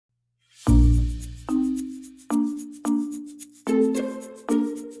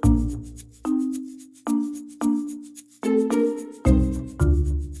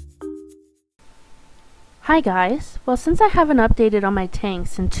Hi guys, well since I haven't updated on my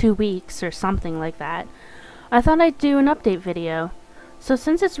tanks in 2 weeks or something like that, I thought I'd do an update video. So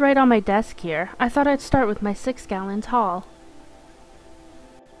since it's right on my desk here, I thought I'd start with my 6-gallon tall.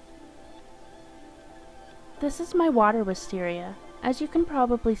 This is my water wisteria. As you can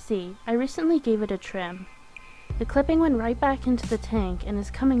probably see, I recently gave it a trim. The clipping went right back into the tank and is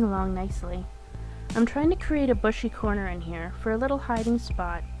coming along nicely. I'm trying to create a bushy corner in here for a little hiding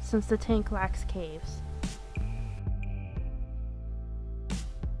spot since the tank lacks caves.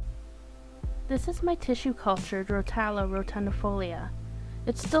 This is my tissue-cultured Rotala rotundifolia.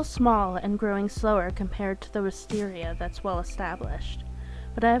 It's still small and growing slower compared to the wisteria that's well established,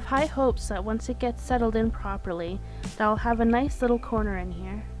 but I have high hopes that once it gets settled in properly, that I'll have a nice little corner in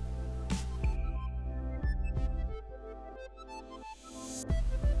here.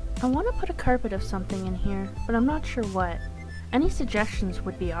 I want to put a carpet of something in here, but I'm not sure what. Any suggestions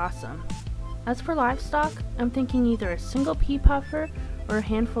would be awesome. As for livestock, I'm thinking either a single pea puffer or a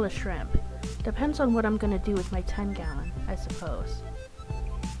handful of shrimp. Depends on what I'm gonna do with my 10-gallon, I suppose.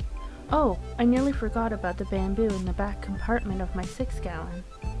 Oh, I nearly forgot about the bamboo in the back compartment of my 6-gallon.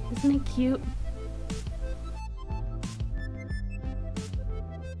 Isn't it cute?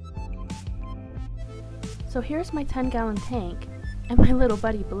 So here's my 10-gallon tank, and my little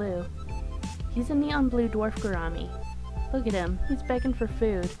buddy Blue. He's a neon blue dwarf gourami. Look at him, he's begging for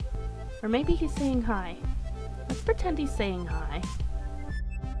food. Or maybe he's saying hi. Let's pretend he's saying hi.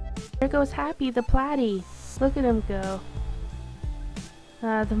 There goes Happy, the platy. Look at him go.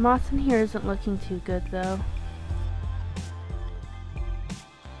 The moth in here isn't looking too good though.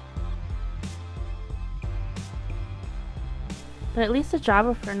 But at least the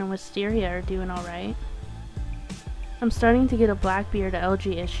Java Fern and Wisteria are doing alright. I'm starting to get a Blackbeard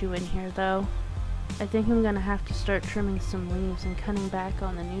algae issue in here though. I think I'm gonna have to start trimming some leaves and cutting back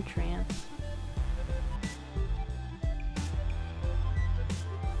on the nutrients.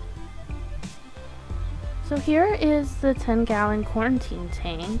 So here is the 10-gallon quarantine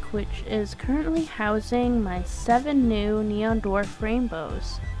tank, which is currently housing my 7 new neon dwarf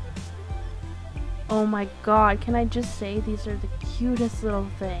rainbows. Oh my god, can I just say these are the cutest little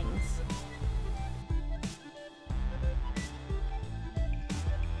things.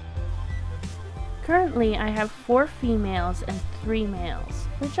 Currently I have 4 females and 3 males,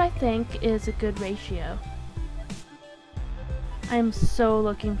 which I think is a good ratio. I am so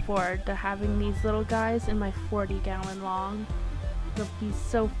looking forward to having these little guys in my 40-gallon long. It'll be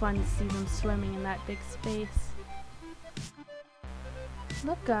so fun to see them swimming in that big space.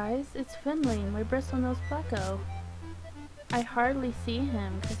 Look guys, it's Finley, my bristlenose pleco. I hardly see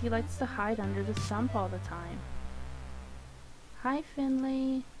him because he likes to hide under the stump all the time. Hi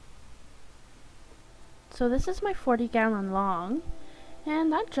Finley. So this is my 40-gallon long, and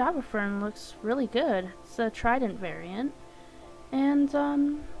that Java Fern looks really good. It's a Trident variant. And,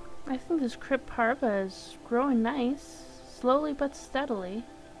 I think this Crypt Parva is growing nice, slowly but steadily.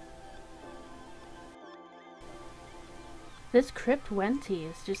 This Crypt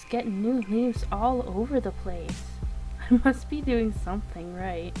Wenti is just getting new leaves all over the place. I must be doing something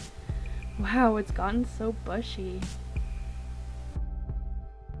right. Wow, it's gotten so bushy.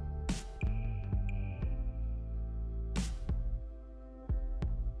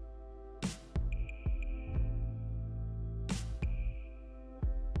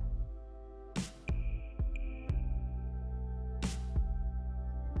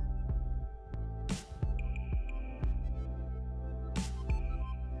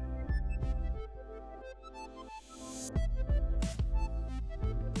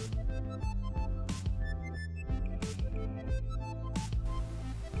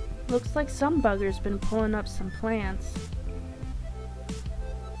 Looks like some bugger's been pulling up some plants.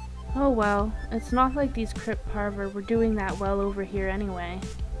 Oh well, it's not like these Crypt Parva were doing that well over here anyway.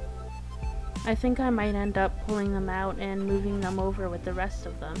 I think I might end up pulling them out and moving them over with the rest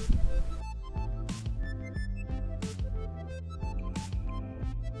of them.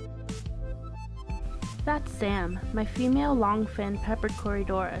 That's Sam, my female long-finned peppered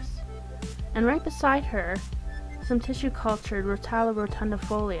Corydoras. And right beside her, some tissue-cultured Rotala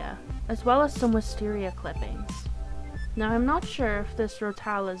rotundifolia, as well as some wisteria clippings. Now I'm not sure if this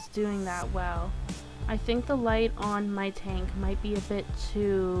Rotala is doing that well. I think the light on my tank might be a bit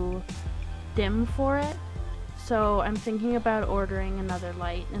too dim for it, so I'm thinking about ordering another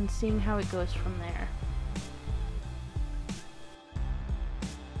light and seeing how it goes from there.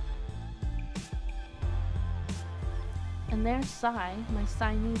 And there's Sai, my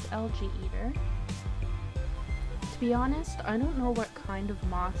Siamese algae eater. To be honest, I don't know what kind of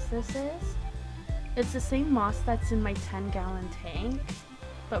moss this is. It's the same moss that's in my 10-gallon tank,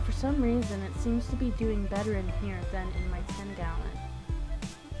 but for some reason it seems to be doing better in here than in my 10-gallon.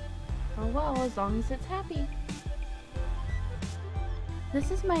 Oh well, as long as it's happy. This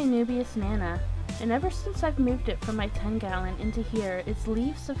is my Anubias nana, and ever since I've moved it from my 10-gallon into here, its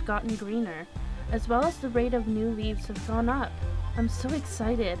leaves have gotten greener, as well as the rate of new leaves have gone up. I'm so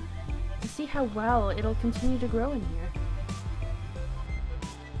excited to see how well it'll continue to grow in here.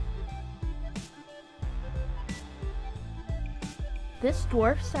 This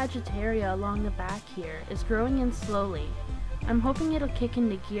dwarf Sagittaria along the back here is growing in slowly. I'm hoping it'll kick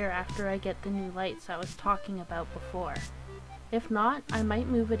into gear after I get the new lights I was talking about before. If not, I might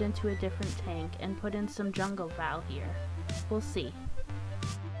move it into a different tank and put in some jungle val here. We'll see.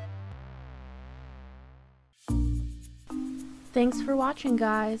 Thanks for watching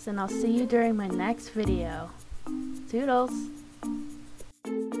guys, and I'll see you during my next video. Toodles!